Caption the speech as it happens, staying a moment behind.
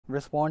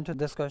respond to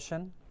this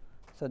question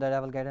so that I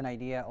will get an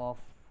idea of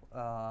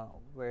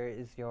where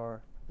is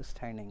your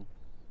standing.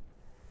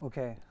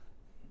 Okay.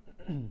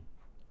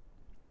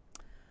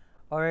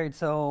 All right,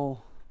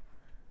 so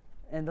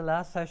in the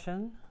last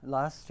session,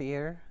 last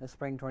year,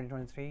 spring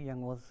 2023,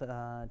 Young was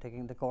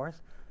taking the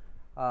course.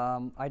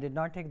 I did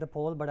not take the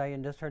poll, but I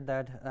understood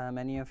that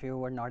many of you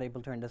were not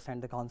able to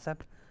understand the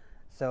concept.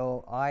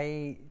 So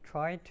I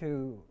tried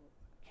to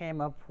came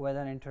up with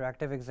an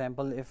interactive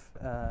example. If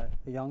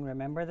Young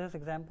remember this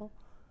example,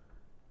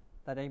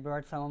 that I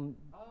brought some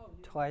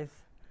toys.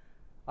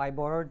 I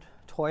borrowed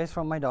toys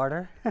from my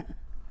daughter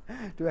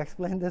to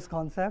explain this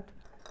concept.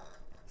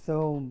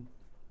 So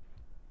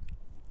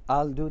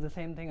I'll do the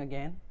same thing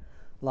again.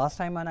 Last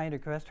time when I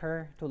requested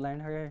her to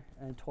lend her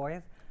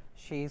toys,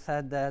 she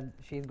said that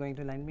she's going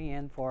to lend me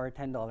in for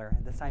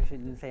 $10. This time she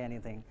didn't say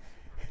anything.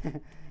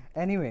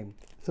 Anyway,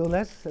 so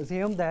let's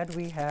assume that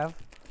we have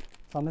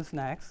some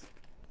snacks,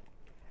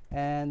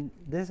 and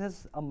this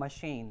is a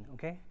machine,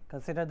 okay?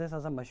 Consider this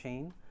as a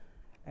machine,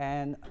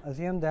 and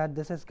assume that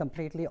this is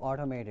completely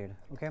automated,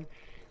 okay?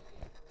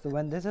 So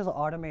when this is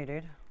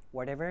automated,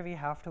 whatever we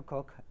have to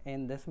cook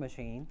in this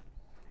machine,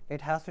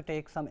 it has to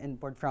take some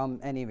input from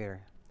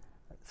anywhere.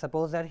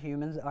 Suppose that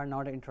humans are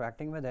not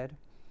interacting with it,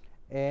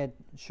 it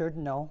should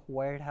know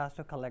where it has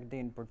to collect the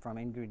input from,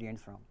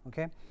 ingredients from,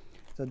 okay?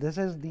 So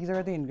these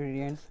are the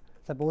ingredients.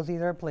 Suppose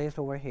these are placed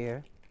over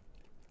here,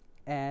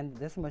 and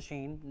this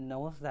machine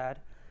knows that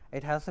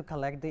it has to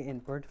collect the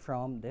input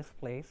from this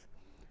place,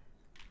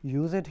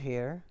 use it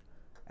here,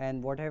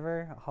 and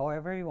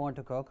however you want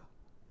to cook,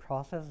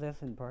 process this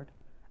input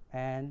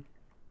and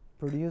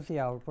produce the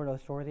output or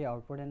store the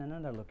output in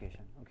another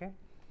location, okay?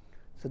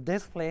 So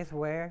this place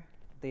where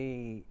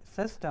the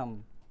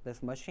system,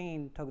 this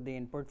machine took the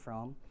input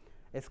from,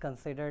 is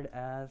considered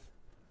as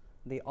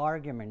the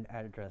argument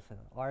addresses,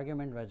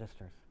 argument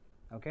registers,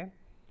 okay?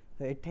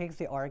 So it takes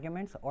the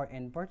arguments or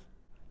inputs.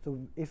 So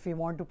if we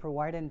want to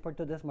provide input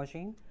to this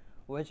machine,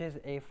 which is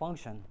a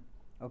function,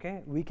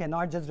 okay, we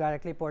cannot just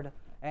directly put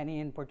any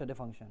input to the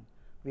function.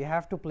 We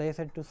have to place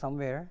it to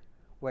somewhere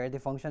where the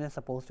function is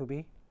supposed to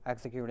be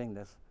executing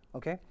this,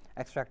 okay,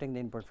 extracting the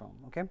input from,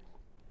 okay?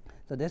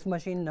 So this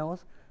machine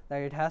knows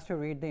that it has to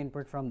read the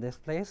input from this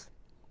place,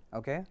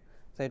 okay?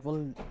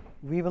 So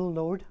we will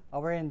load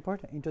our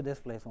input into this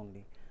place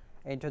only,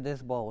 into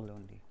this bowl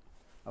only,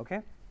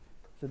 okay?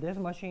 So this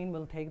machine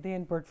will take the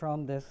input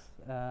from this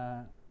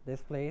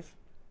place,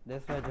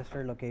 this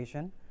register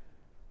location,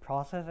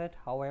 process it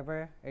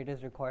however it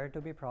is required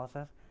to be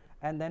processed,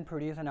 and then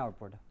produce an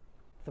output.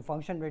 So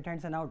function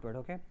returns an output,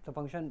 okay? So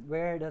function,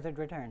 where does it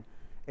return?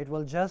 It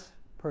will just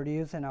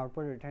produce an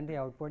output, return the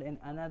output in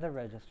another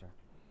register,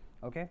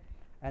 okay?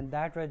 And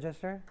that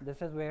register,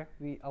 this is where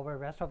our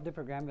rest of the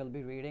program will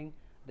be reading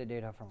the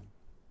data from,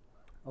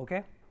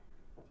 okay?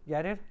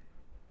 Get it?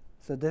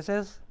 So this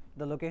is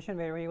the location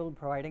where we will be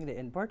providing the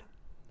input.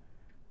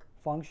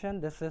 Function,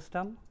 this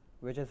system,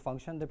 which is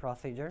function, the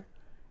procedure,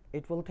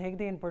 it will take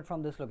the input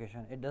from this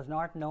location. It does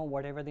not know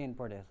whatever the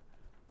input is,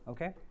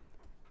 okay?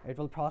 It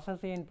will process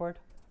the input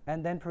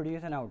and then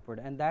produce an output,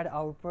 and that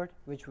output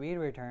which we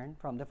return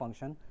from the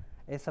function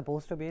is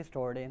supposed to be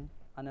stored in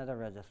another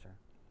register,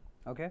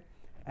 okay?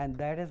 And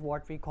that is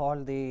what we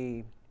call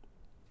the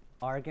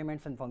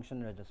arguments and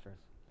function registers,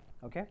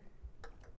 okay?